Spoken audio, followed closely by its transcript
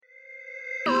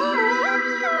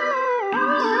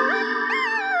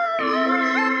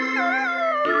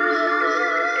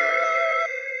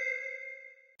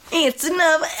It's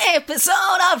another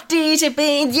episode of DJ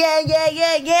Beans.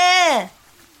 Yeah.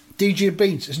 DJ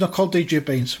Beans. It's not called DJ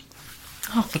Beans.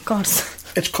 Oh, for God's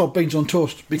sake. It's called Beans on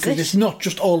Toast because it's not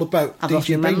just all about I've DJ lost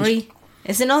my Beans. memory.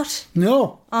 Is it not?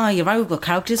 No. Oh, you're right. We've got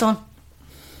characters on.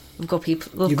 We've got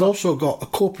people. You've also got a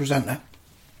co-presenter.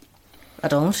 I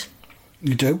don't.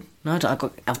 You do. No, I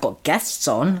don't. I've got guests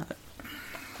on.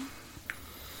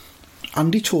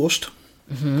 Andy Toast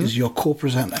is your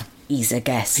co-presenter. He's a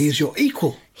guest. He is your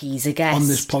equal He's a guest. on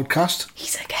this podcast.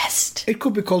 He's a guest. It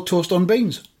could be called Toast on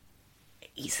Beans.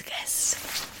 He's a guest.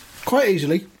 Quite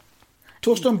easily.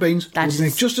 Toast on Beans would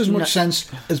make just as much sense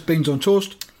as Beans on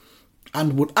Toast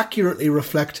and would accurately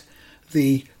reflect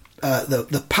the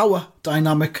power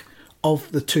dynamic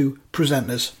of the two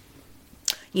presenters.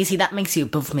 You see, that makes you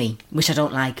above me, which I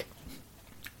don't like.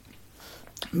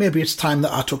 Maybe it's time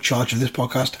that I took charge of this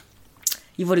podcast.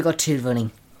 You've already got two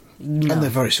running. No. And they're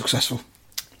very successful.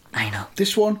 I know.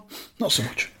 This one, not so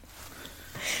much.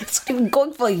 It's been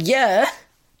going for a year.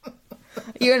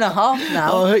 Year and a half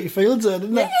now. Oh, I hurt your feelings there,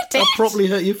 didn't I? Yeah, you did. I properly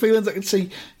hurt your feelings. I can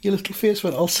see your little face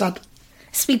went all sad.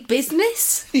 Speak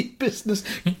business. Business.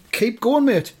 Keep going,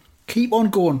 mate. Keep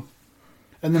on going.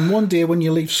 And then one day when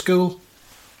you leave school,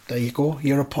 there you go,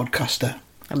 you're a podcaster.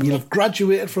 You'll have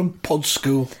graduated from pod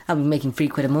school. I'll be making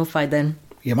 £3 a month by then.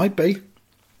 You might be.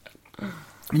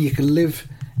 And you can live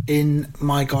in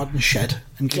my garden shed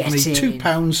and give me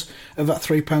 £2 of that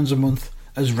 £3 a month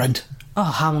as rent. Oh,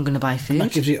 how am I going to buy food?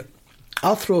 That gives you...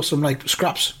 I'll throw some like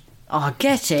scraps Oh,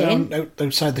 get in. down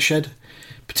outside the shed.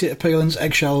 Potato peelings,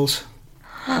 eggshells,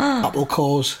 apple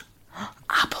cores.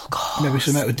 Apple cores. Maybe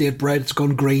some out of date bread that's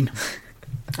gone green.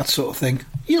 That sort of thing.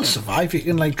 You'll survive. You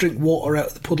can like drink water out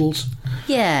of the puddles.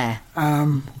 Yeah.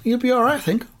 You'll be alright, I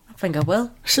think. I think I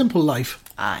will. Simple life.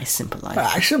 Simple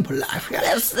life. Simple life,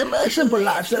 yes. That's Simple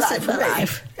life's the life simple for me.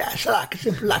 life. Yes, I like a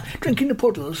simple life. Drinking the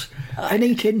puddles and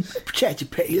eating potato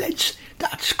peelings.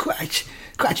 That's quite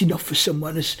enough for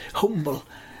someone as humble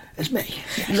as me.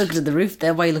 Yes. Look at the roof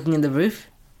there. Why are you looking at the roof?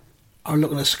 I'm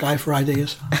looking at the sky for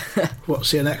ideas. What's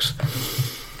see you next?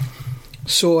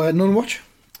 So, none watch?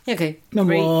 Okay. None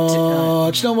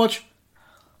watch. None watch.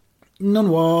 None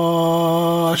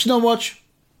watch. None watch.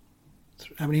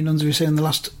 How many nuns have we seen in the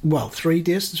last, 3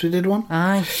 days since we did one?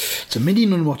 Aye. It's a mini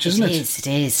nun watch, isn't it? It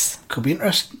is. Could be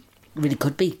interesting. Really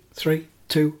could be. 3,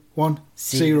 2, 1,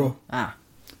 0. Ah.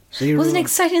 0. Wasn't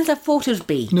exciting as I thought it would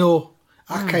be. No.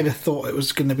 I kind of thought it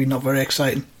was going to be not very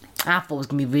exciting. I thought it was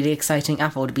going to be really exciting. I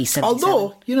thought it would be 77.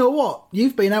 Although, you know what?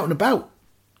 You've been out and about.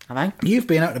 Have I? You've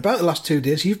been out and about the last 2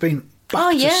 days. You've been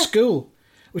back to school.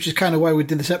 Which is kind of why we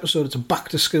did this episode. It's a back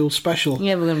to school special.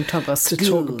 Yeah, we're going to talk about school. To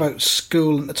talk about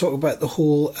school and to talk about the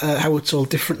whole, how it's all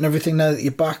different and everything now that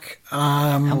you're back.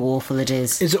 How awful it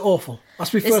is. Is it awful?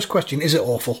 That's my first question. Is it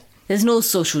awful? There's no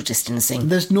social distancing.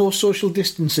 There's no social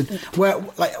distancing.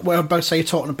 Whereabouts are you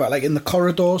talking about? Like in the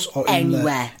corridors or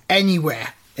anywhere?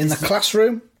 Anywhere. In the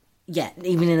classroom? Yeah,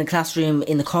 even in the classroom,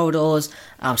 in the corridors,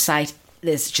 outside.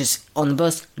 There's just, on the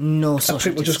bus, no social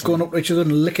distancing. People just going up to each other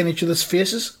and licking each other's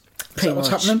faces? Is that what's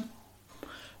happening?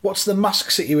 What's the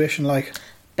mask situation like?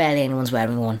 Barely anyone's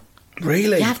wearing one.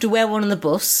 Really? You have to wear one on the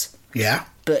bus. Yeah.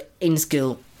 But in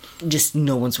school, just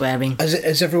no one's wearing.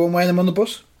 Is everyone wearing them on the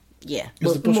bus? Yeah.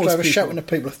 Is the bus driver shouting at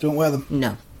people if they don't wear them?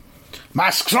 No.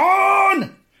 Masks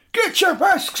on! Get your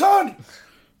masks on!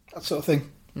 That sort of thing.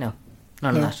 No.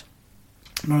 None of that.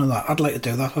 None of that. I'd like to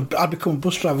do that. I'd become a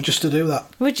bus driver just to do that.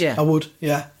 Would you? I would,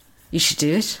 yeah. You should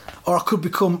do it. Or I could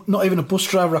become, not even a bus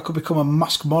driver, I could become a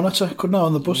mask monitor, couldn't I,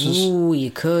 on the buses? Ooh,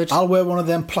 you could. I'll wear one of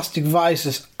them plastic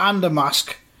visors and a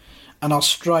mask, and I'll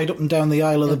stride up and down the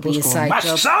aisle of the bus going,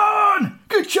 masks on!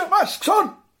 Get your masks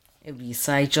on! It'd be a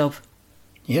side job.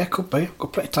 Yeah, could be. I've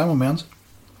got plenty of time on my hands.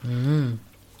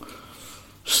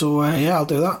 So, yeah, I'll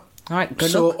do that. Alright,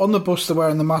 good luck. So, on the bus, they're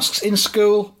wearing the masks. In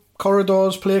school,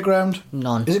 corridors, playground.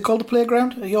 None. Is it called a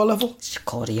playground at your level? It's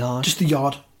called a yard. Just the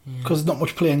yard. Because not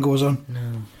much playing goes on.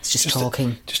 No, it's just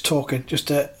talking. Just talking. Just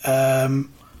a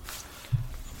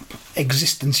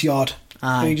existence yard.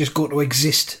 Aye. You just go to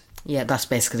exist. Yeah, that's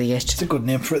basically it. It's a good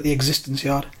name for it, the existence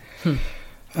yard.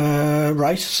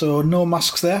 Right, so no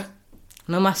masks there.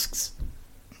 No masks.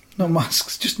 No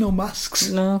masks, just no masks.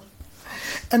 No.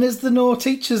 And is there no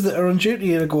teachers that are on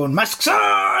duty that are going, masks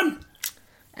on?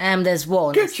 There's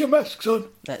one. Get your masks on.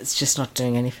 That's just not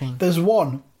doing anything. There's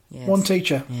one. Yes. One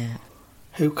teacher. Yeah.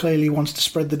 Who clearly wants to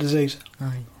spread the disease.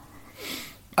 Aye.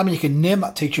 I mean, you can name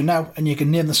that teacher now, and you can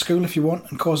name the school if you want,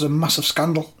 and cause a massive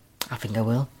scandal. I think I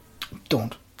will.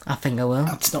 Don't. I think I will.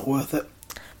 That's not worth it.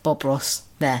 Bob Ross.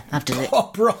 There, I've done it.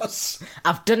 Bob Ross.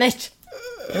 I've done it.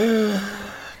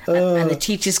 And the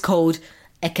teacher's called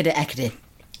Ekede Ekede.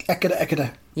 Ekede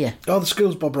Ekede. Yeah. Oh, the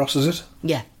school's Bob Ross, is it?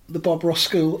 Yeah. The Bob Ross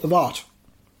School of Art.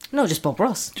 No, just Bob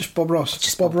Ross. Just Bob Ross.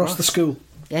 Just Bob Bob Ross, Ross. the school.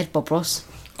 Yeah, Bob Ross.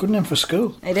 Good name for a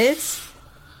school. It is.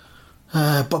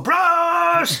 Bob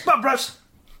Ross! Bob Ross!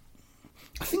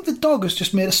 I think the dog has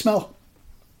just made a smell.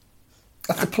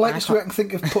 That's the politest way I can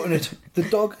think of putting it. The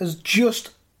dog has just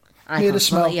I made can't a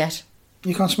smell. it yet.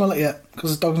 You can't smell it yet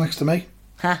because the dog's next to me.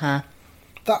 Haha.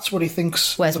 That's what he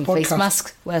thinks. Where's of my the face podcast.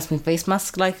 mask? Where's my face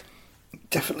mask, like?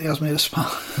 Definitely has made a smell.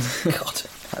 God.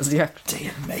 That's the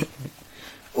Dear me.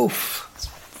 Oof. That's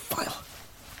vile.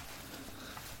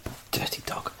 Dirty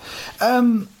dog.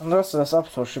 And the rest of this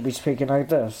episode should be speaking like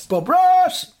this. Bob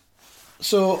Ross!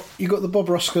 So, you got the Bob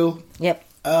Ross School. Yep.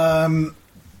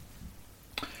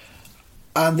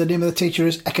 And the name of the teacher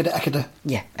is Ekada Ekada.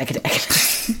 Yeah, I could.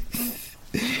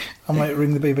 I might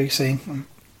ring the BBC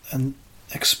and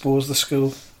expose the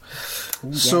school.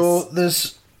 Ooh, So, yes.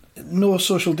 there's no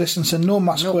social distancing, no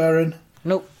mask Nope. wearing.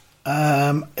 Nope.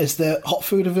 Is there hot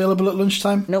food available at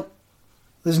lunchtime? Nope.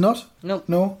 There's not? Nope.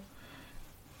 No?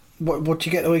 What do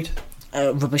you get to eat?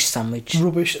 Rubbish sandwich.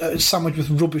 Rubbish, a sandwich with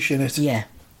rubbish in it. Yeah.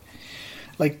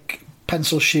 Like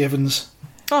pencil shavings.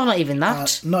 Oh, not even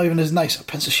that. Not even as nice.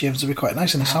 Pencil shavings would be quite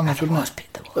nice in a sandwich, there wouldn't was, it?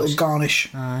 there was. Little garnish.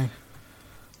 Aye.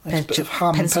 Nice bit of ham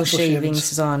and pencil pencil shavings,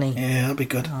 shavings. Zani. Yeah, that'd be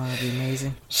good. Oh, that'd be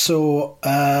amazing. So,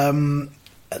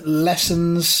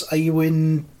 lessons, are you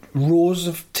in rows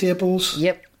of tables?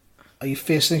 Yep. Are you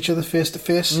facing each other face to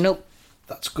face? Nope.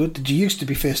 That's good. Did you used to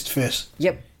be face to face?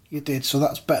 Yep. You did, so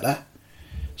that's better.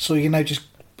 So you now just,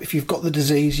 if you've got the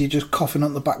disease, you're just coughing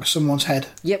on the back of someone's head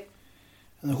Yep.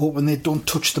 and hoping they don't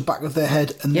touch the back of their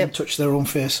head and then Yep. touch their own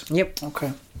face. Yep.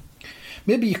 Okay.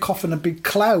 Maybe you're coughing a big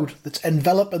cloud that's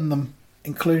enveloping them,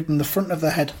 including the front of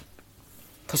their head.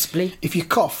 Possibly. If you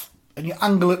cough and you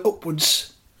angle it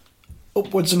upwards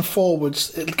and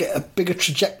forwards, it'll get a bigger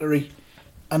trajectory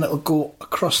and it'll go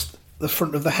across the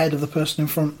front of the head of the person in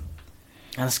front.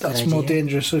 That's a good That's idea. more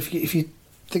dangerous. So if you're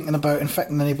thinking about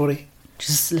infecting anybody,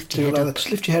 Just lift do your it head like up. that.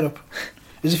 Just lift your head up.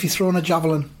 As if you're throwing a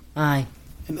javelin Aye.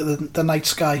 into the night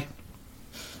sky.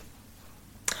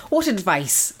 What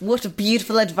advice? What a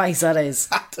beautiful advice that is.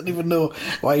 I don't even know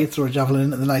why you throw a javelin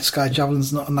into the night sky.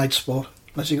 Javelin's not a night sport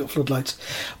unless you've got floodlights.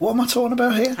 What am I talking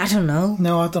about here? I don't know.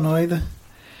 No, I don't know either.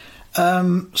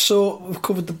 So we've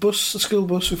covered the bus, the school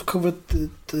bus. We've covered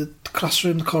the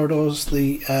classroom, the corridors,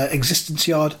 the existence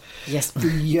yard. Yes.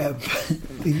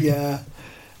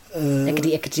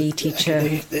 Ickety teacher.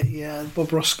 Yeah,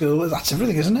 Bob Ross School. That's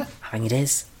everything, isn't it? I think it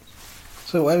is.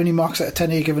 So how many marks out of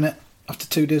 10 are you giving it after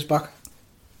 2 days back?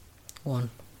 1.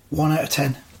 1 out of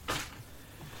 10.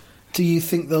 Do you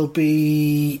think there'll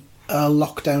be a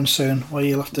lockdown soon where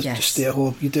you'll have to Yes. just stay at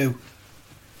home? You do?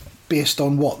 Based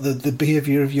on what? The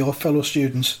behaviour of your fellow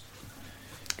students?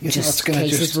 You think that's Just going to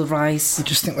cases will rise. You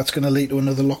just think that's going to lead to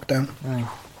another lockdown? Aye.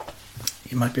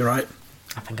 You might be right.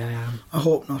 I think I am. I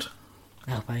hope not.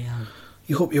 I hope I am.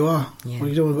 You hope you are? Yeah. Well,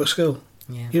 you don't want to go to school?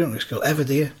 Yeah. You don't go to school ever,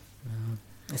 do you?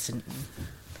 Listen.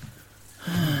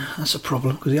 That's a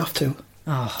problem, because you have to.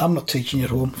 Oh. I'm not teaching you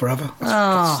at home forever.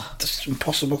 That's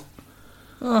impossible.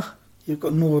 Oh. You've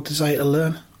got no desire to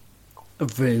learn.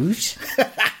 Rude.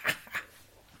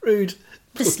 Rude.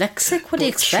 Dyslexic. What do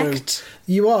you But true. expect?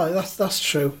 You are. That's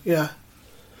true. Yeah.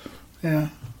 Yeah.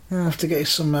 I have to get you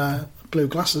some blue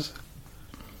glasses.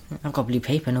 I've got blue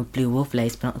paper, no blue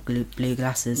overlays, but not blue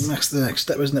glasses. That's the next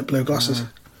step, isn't it? Blue glasses.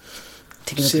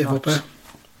 Taking Save up up, the notch.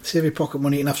 Save your pocket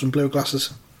money and have some blue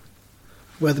glasses.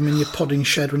 Wear them in your podding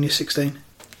shed when you're 16.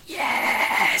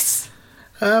 Yes.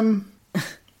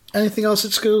 Anything else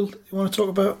at school you want to talk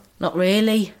about? Not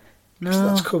really. No. So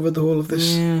that's covered the whole of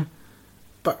this Yeah.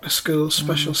 back to school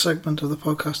special segment of the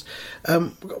podcast.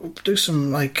 We'll do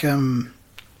some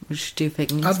We should do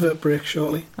fake news. advert break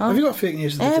shortly. Oh. Have you got fake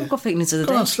news of the Yeah, day? I've got fake news of the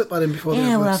Go day. on, slip that in before the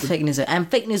Yeah, we'll have adverts. fake news.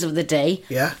 Fake news of the day.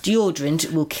 Yeah.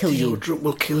 Deodorant will kill you. Deodorant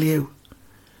will kill you.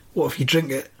 What if you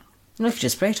drink it? No, if you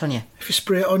just spray it on you. If you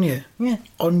spray it on you? Yeah.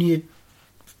 On your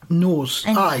nose,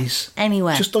 Anywhere. eyes?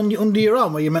 Anywhere. Just on your, under your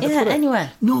arm where you're meant to Yeah, put it?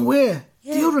 anywhere. No way.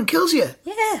 Yeah. Deodorant kills you?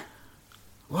 Yeah.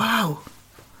 Wow.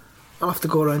 I'll have to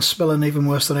go around smelling even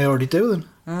worse than I already do then.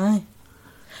 Aye.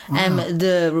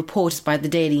 The report is by the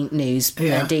Daily News.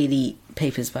 Yeah. Daily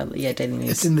Papers, by the way. Yeah, Daily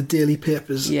News. It's in the daily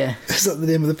papers. Yeah. Is that the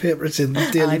name of the paper it's in? The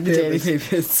daily Aye, the papers. Daily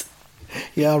Papers.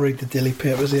 Yeah, I read the daily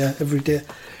papers, yeah, every day.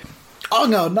 Oh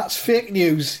no, that's fake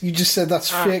news. You just said that's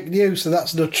fake news, so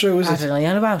that's not true, is I it? don't know what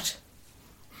you're on about.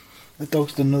 The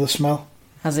dog's done another smell.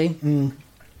 Has he?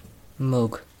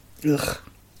 Mug. Ugh.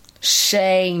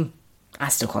 Shame. I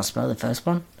still can't smell the first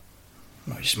one.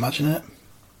 No, just imagine it.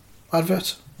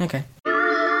 Advert. Okay.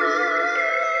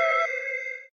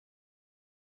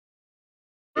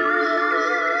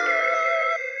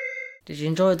 Did you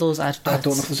enjoy those adverts? I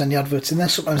don't know if there's any adverts in there.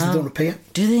 Sometimes they don't appear.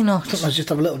 Do they not? Sometimes just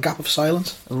have a little gap of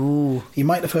silence. Ooh. You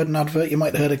might have heard an advert, you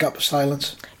might have heard a gap of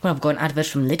silence. Well, I've got an advert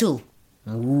from Lidl.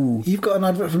 Ooh. You've got an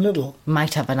advert from Lidl?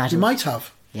 Might have an advert. You might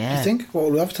have. Yeah. Do you think? What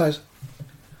will we advertise?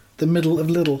 The middle of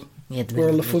Lidl. Yeah, the where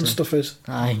all middle the of fun Lidl. stuff is.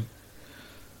 Aye.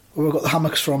 Where we've got the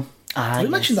hammocks from. Have we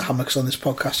mentioned the hammocks on this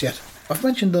podcast yet? I've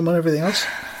mentioned them on everything else.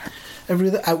 Every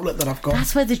other outlet that I've got.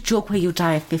 That's where the joke where you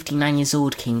die at 59 years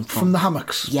old came from. From the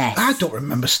hammocks? Yes. I don't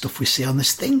remember stuff we see on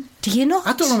this thing. Do you not?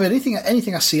 I don't remember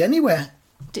anything I see anywhere.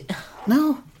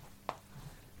 No.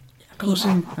 Goes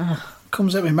in,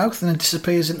 comes out my mouth and then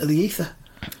disappears into the ether.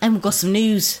 And we've got some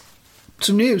news.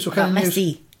 Some news? What kind of news?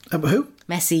 Messi. About who?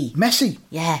 Messi. Messi?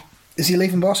 Yeah. Is he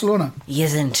leaving Barcelona? He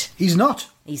isn't. He's not.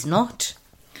 He's not.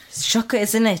 It's shocker,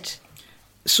 isn't it?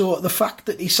 So the fact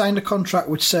that he signed a contract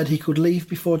which said he could leave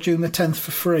before June the 10th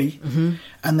for free,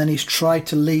 and then he's tried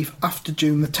to leave after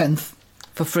June the 10th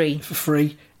For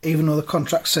free. even though the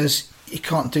contract says he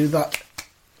can't do that.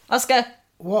 Oscar.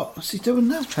 What's he doing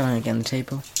now? Trying to get on the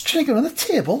table. Trying to get on the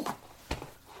table?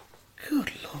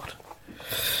 Good Lord.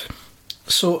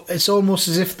 So it's almost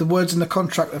as if the words in the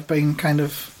contract have been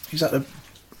he's had to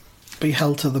be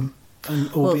held to them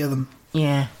and obey them.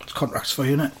 Yeah. It's contracts for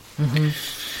you, isn't it?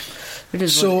 Mm-hmm. It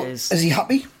is So what it is. is he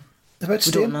happy about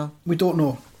staying? don't know. We don't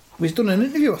know. He's done an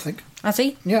interview, I think. Has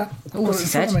he? Yeah. Oh, what's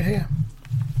he Got it in front said? of me here.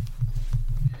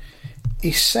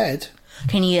 He said,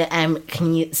 Can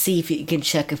you see if you can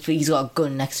check if he's got a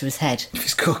gun next to his head? if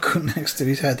he's got a gun next to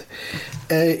his head,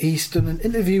 he's done an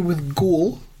interview with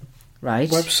Goal Right.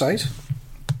 website,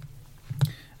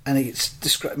 and it's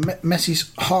described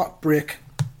Messi's heartbreak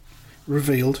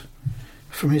revealed,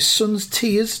 from his son's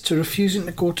tears to refusing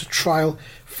to go to trial,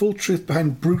 full truth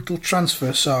behind brutal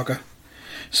transfer saga.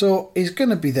 So he's going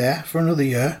to be there for another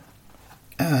year,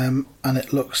 and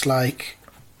it looks like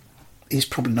he's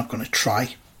probably not going to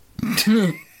try.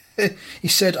 He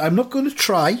said, I'm not going to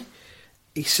try.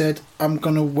 He said, I'm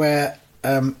going to wear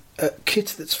a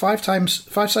kit that's five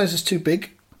sizes too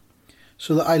big,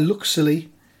 so that I look silly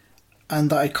and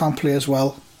that I can't play as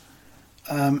well.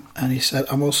 And he said,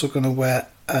 I'm also going to wear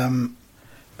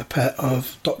a pair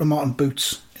of Dr. Martin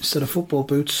boots instead of football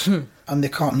boots, and they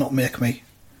can't not make me.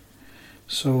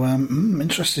 So,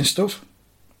 interesting stuff.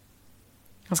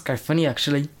 That's quite funny,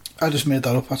 actually. I just made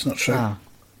that up, that's not true.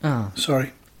 Oh.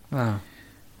 Sorry. Oh.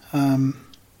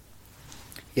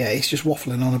 Yeah, he's just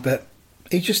waffling on a bit.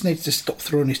 He just needs to stop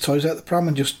throwing his toys out the pram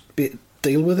and just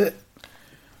deal with it.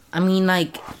 I mean,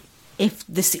 like,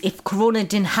 if Corona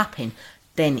didn't happen,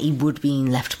 then he would be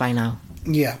left by now.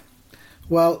 Yeah.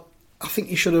 Well, I think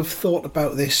he should have thought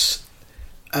about this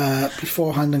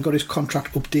beforehand and got his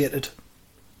contract updated.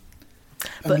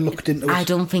 And looked into it. I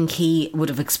don't think he would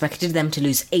have expected them to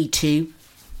lose 8-2.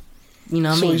 You know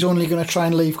what I mean? So he's only going to try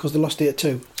and leave because they lost 8-2. So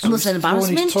Well, it's an he's throwing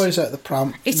embarrassment. his toys out the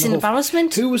pram. It's an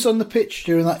embarrassment. Who was on the pitch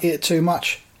during that 8-2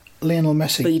 match? Lionel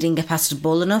Messi. But he didn't get past the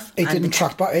ball enough. He didn't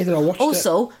track back either. I watched it.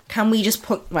 Also, can we just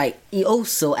put... Right, he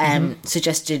also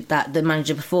suggested that the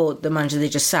manager they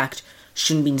just sacked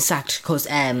shouldn't have been sacked because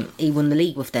he won the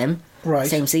league with them. Right.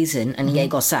 Same season, and he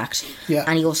got sacked. Yeah.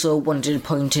 And he also wanted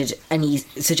appointed, and he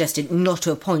suggested not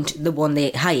to appoint the one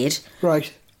they hired.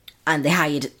 Right. And they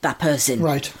hired that person.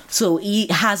 Right. So he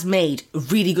has made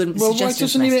really good Well, suggestions. why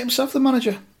doesn't he make himself the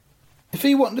manager? If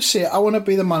he wanted to say, I want to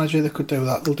be the manager that could do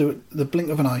that, they'll do it the blink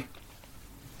of an eye.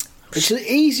 It's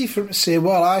easy for him to say,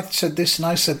 well, I said this and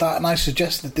I said that and I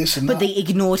suggested this and But that. they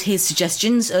ignored his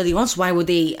suggestions early on, so why would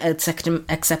they accept him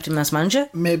as manager?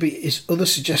 Maybe his other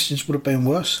suggestions would have been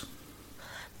worse.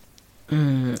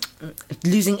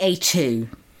 Losing 8-2.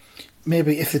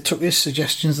 Maybe if they took his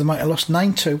suggestions, they might have lost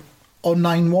 9-2 or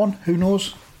 9-1. Who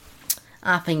knows?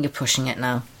 I think you're pushing it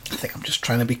now. I think I'm just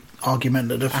trying to be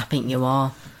argumentative. I think you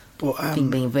are. But I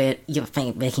think you're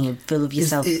making a fool of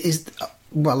yourself.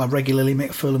 Well, I regularly make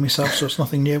a fool of myself, so it's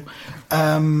nothing new.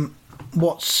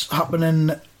 What's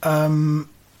happening?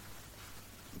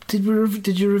 Did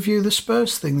you review the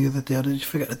Spurs thing the other day, or did you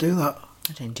forget to do that?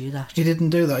 I didn't do that. You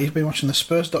didn't do that. You've been watching the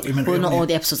Spurs documentary. Well, not haven't all you?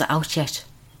 the episodes are out yet.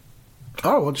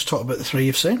 Oh, I'll just talk about the 3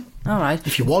 you've seen, All right.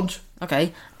 if you want.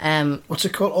 Okay. What's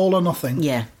it called? All or Nothing?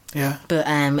 Yeah. Yeah. But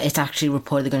it's actually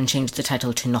reported they're going to change the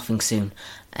title to Nothing soon.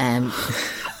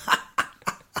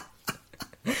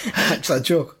 It's that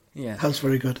joke. Yeah. That's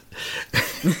very good.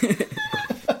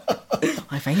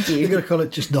 I thank you. You're going to call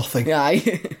it just Nothing. Yeah.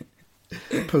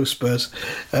 Post Spurs.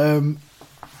 What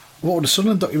would the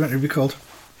Sunderland documentary be called?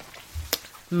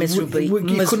 Miserably.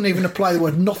 You couldn't even apply the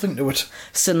word nothing to it.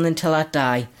 Sunderland Till I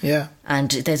Die. Yeah.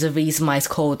 And there's a reason why it's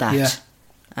called that. Yeah.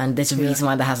 And there's a reason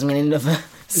why there hasn't been another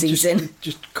season.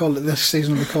 Just call it this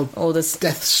season. We call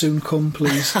Death Soon Come,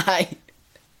 please. Aye.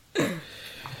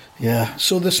 Yeah.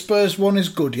 So the Spurs one is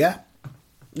good, yeah?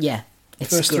 Yeah. It's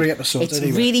First good. 3 episodes, It's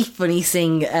anyway. really funny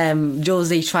seeing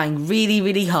Jose trying really,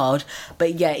 really hard,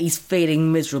 but yeah, he's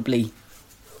failing miserably.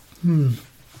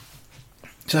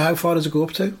 So how far does it go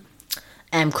up to?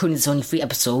 Currently there's only 3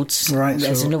 episodes. Right,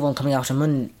 There's so- another one coming out on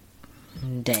Monday.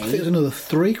 I think there's another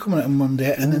 3 coming out on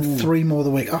Monday, and then 3 more the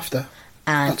week after.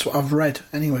 And That's what I've read,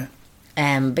 anyway.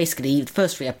 basically, the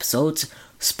first 3 episodes,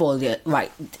 spoiler,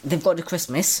 right, they've got to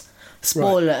Christmas.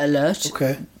 Spoiler alert.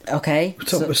 Okay. We're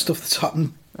talking about stuff that's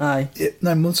happened Aye.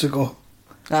 9 months ago.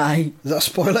 Aye. Is that a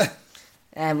spoiler?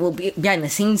 Well, behind the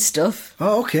scenes stuff.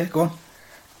 Oh, okay, go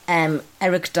on.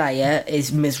 Eric Dyer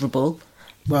is miserable.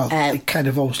 Well, it kind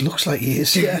of always looks like he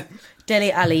is, yeah.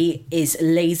 Dele Alli is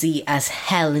lazy as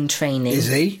hell in training. Is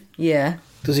he? Yeah.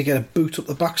 Does he get a boot up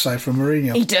the backside from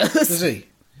Mourinho? He does. Does he?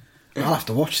 I'll have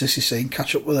to watch this, you see, and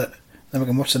catch up with it. Then we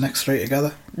can watch the next 3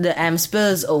 together. The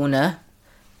Spurs owner,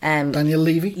 Daniel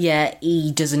Levy? yeah,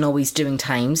 he doesn't know what he's doing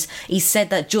times. He said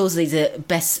that Jose's the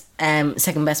best,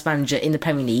 second best manager in the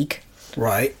Premier League.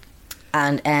 Right.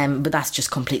 And but that's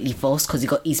just completely false because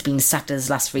he's been sacked at his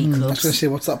last 3 I was clubs. going to say,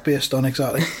 what's that based on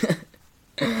exactly?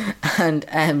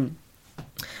 And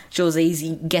Jose,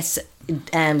 he gets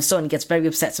Sonny gets very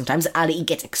upset sometimes. Ali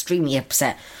gets extremely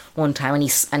upset one time,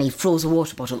 and he throws a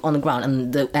water bottle on the ground,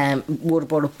 and the water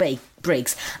bottle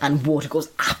breaks, and water goes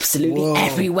absolutely Whoa.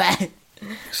 everywhere.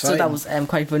 So that Exciting. was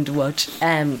quite fun to watch.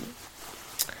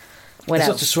 What There's else?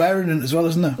 lots of swearing in it as well,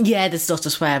 isn't there? Yeah, there's lots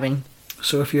of swearing.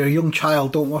 So if you're a young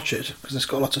child, don't watch it, because it's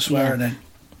got lots of swearing in.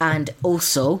 And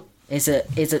also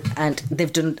and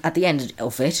they've done at the end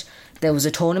of it, there was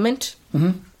a tournament.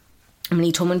 Mm-hmm. A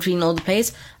mini tournament between all the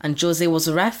players, and Jose was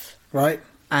a ref. Right.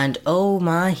 And oh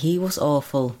my, he was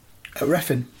awful. At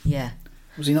reffing, Yeah.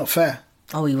 was he not fair?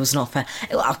 Oh, he was not fair.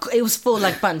 It was for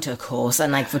like banter, of course,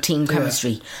 and like for team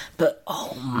chemistry. But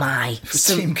oh my,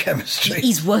 For team chemistry.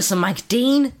 He's worse than Mike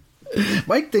Dean.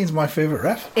 Mike Dean's my favourite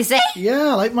ref. Is it? Yeah,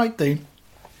 I like Mike Dean.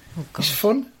 Oh God. He's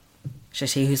fun. Should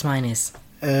I tell you whose mine is?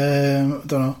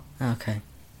 Don't know. Okay,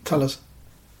 Tell us.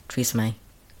 Theresa May.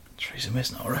 Theresa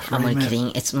May's not a referee, I'm only mate.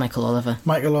 kidding. It's Michael Oliver.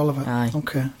 Michael Oliver. Aye.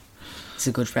 Okay. He's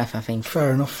a good ref, I think.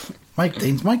 Fair enough. Mike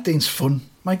Dean's fun.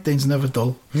 Mike Dean's never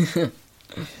dull. Because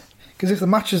if the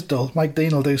match is dull, Mike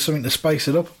Dean will do something to spice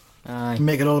it up. Aye.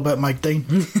 Make it all about Mike Dean.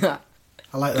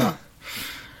 I like that.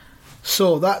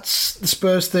 So that's the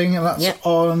Spurs thing, and that's Yep.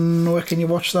 on, where can you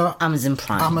watch that? Amazon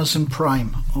Prime. Amazon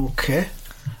Prime. Okay.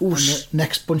 And the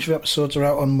next bunch of episodes are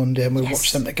out on Monday, and we'll Yes.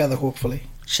 watch them together, hopefully.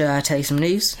 Shall I tell you some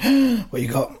news? What you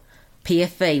got?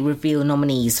 PFA reveal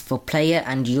nominees for Player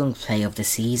and Young Player of the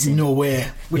Season. No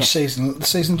way. Which Yeah. season? The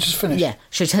season just finished? Yeah.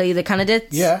 Should I tell you the candidates?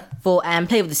 Yeah. For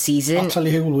Player of the Season, I'll tell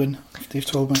you who will win, if you've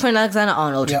told me. Trent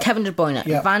Alexander-Arnold, Yep. Kevin De Bruyne,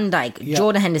 Yep. Van Dijk, Yep.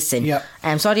 Jordan Henderson, Yep.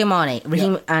 Sadio Mane,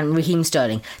 Yep. and Raheem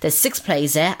Sterling. There's 6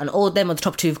 players there, and all of them are the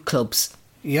top 2 clubs.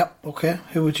 Yep, okay.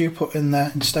 Who would you put in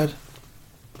there instead?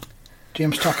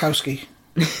 James Tarkowski.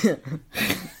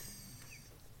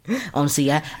 Honestly,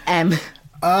 yeah.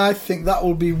 I think that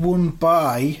will be won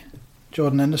by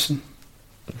Jordan Henderson.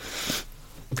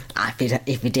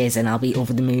 If it is, then I'll be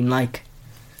over the moon. Like,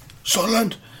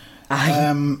 Sunderland!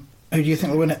 I Who do you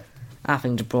think will win it?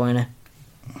 think De Bruyne.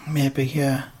 Maybe,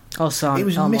 yeah. Also, He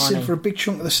was missing for a big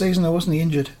chunk of the season, though, wasn't he?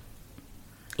 Injured.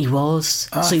 He was,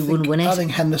 so he wouldn't win it. I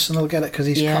think Henderson will get it because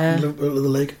he's Yeah. captain of the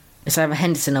league. It's either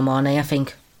Henderson or Mane, I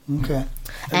think. Okay.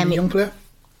 And young player?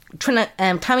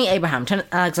 Tammy Abraham, Trent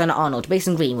Alexander-Arnold,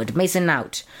 Mason Greenwood, Mason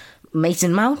Mount,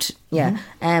 yeah,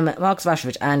 Marcus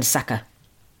Rashford, and Saka.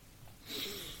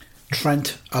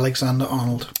 Trent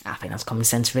Alexander-Arnold. I think that's common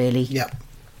sense, really. Yep.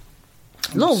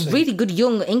 No, see. really good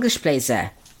young English players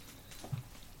there.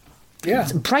 Yeah.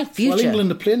 Bright future. Well,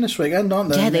 England are playing this weekend,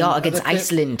 aren't they? Yeah, they are, And against playing-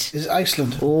 Iceland. Is it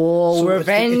Iceland? Oh,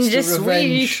 revenge it's this the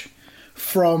revenge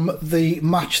from the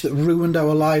match that ruined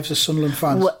our lives as Sunderland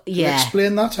fans. Well, Can you yeah.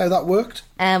 explain that, how that worked?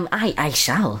 I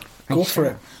shall. Go for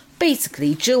it.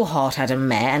 Basically, Joe Hart had a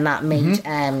mare, and that made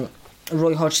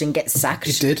Roy Hodgson get sacked.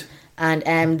 It did.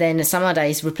 And then Sam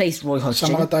Allardyce replaced Roy Hodgson.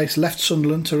 Sam Allardyce left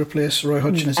Sunderland to replace Roy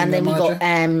Hodgson as and then England we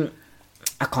manager. got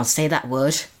I can't say that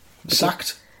word.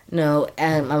 Sacked. No,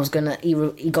 I was gonna. We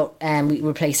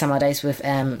replaced Sam Allardyce with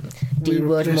We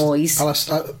D-Word replaced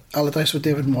Moyes. Allardyce with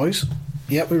David Moyes.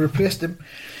 Yep, we replaced him.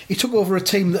 He took over a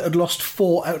team that had lost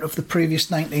 4 out of the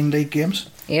previous 19 league games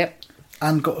Yep,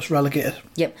 and got us relegated.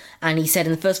 yep. And he said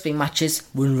in the first 3 matches,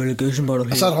 we're in relegation battle.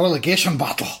 It's a relegation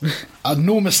battle. And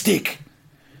no mistake.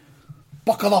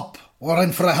 Buckle up. we're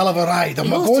in for a hell of a ride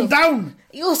and we're also- going down.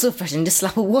 He also threatened to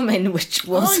slap a woman, which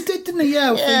was... Oh, he did, didn't he?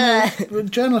 Yeah. Yeah. A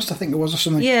journalist, I think it was, or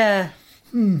something. Yeah.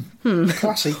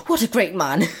 Classy. What a great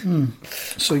man.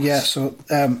 So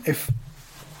if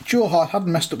Joe Hart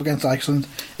hadn't messed up against Iceland,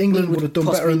 England would have done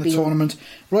better in the possibly tournament.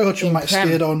 Roy Hodgson in might have Prem.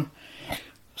 stayed on.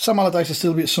 Sam Allardyce would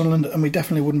still be at Sunderland, and we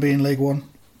definitely wouldn't be in League One.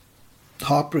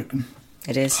 Heartbreaking.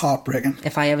 It is. Heartbreaking.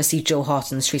 If I ever see Joe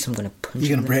Hart in the streets, I'm going to punch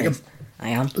You're him. gonna break in the face. I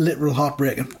am. Literal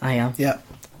heartbreaking. I am. Yeah.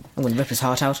 I'm going to rip his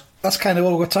heart out. That's kind of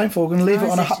all we've got time for. We're going to leave Oh,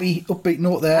 it on a is it? happy, upbeat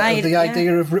note there. Of the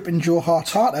idea of ripping Joe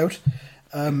Hart's heart out.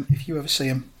 If you ever see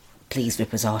him. Please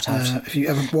rip his heart out. If you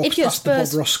ever walk If you're past the Bob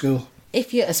Spurs- Ross School.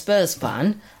 If you're a Spurs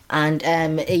fan and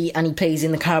he plays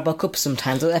in the Carabao Cup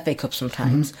sometimes, or the FA Cup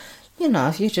sometimes, you know,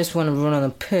 if you just want to run on the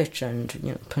pitch and,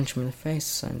 you know, punch him in the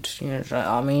face and, you know,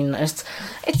 I mean, it's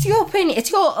your opinion,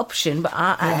 it's your option, but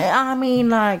I mean,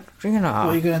 like, you know... What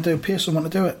are you going to do? Pay someone to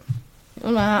do it?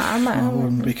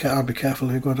 I'd be careful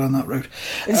if you go down that route.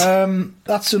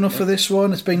 That's enough for this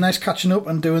one. It's been nice catching up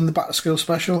and doing the back to school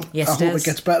special. Yes, I it hope is. it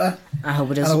gets better. I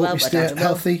hope it does And I well, hope you but I stay doubt it will.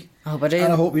 healthy. I hope I do.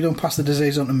 And I hope you don't pass the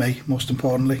disease on to me, most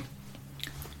importantly.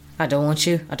 I don't want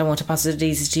you. I don't want to pass the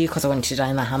disease to you because I want you to die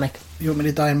in the hammock. You want me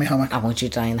to die in my hammock? I want you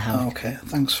to die in the hammock. Okay,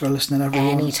 thanks for listening, everyone.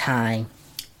 Anytime.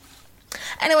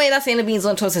 Anyway, that's the end of Beans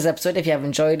on Toast this episode. If you have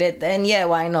enjoyed it, then yeah,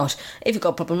 why not? If you've got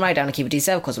a problem, write down and keep it to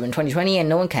yourself because we're in 2020 and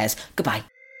no one cares. Goodbye.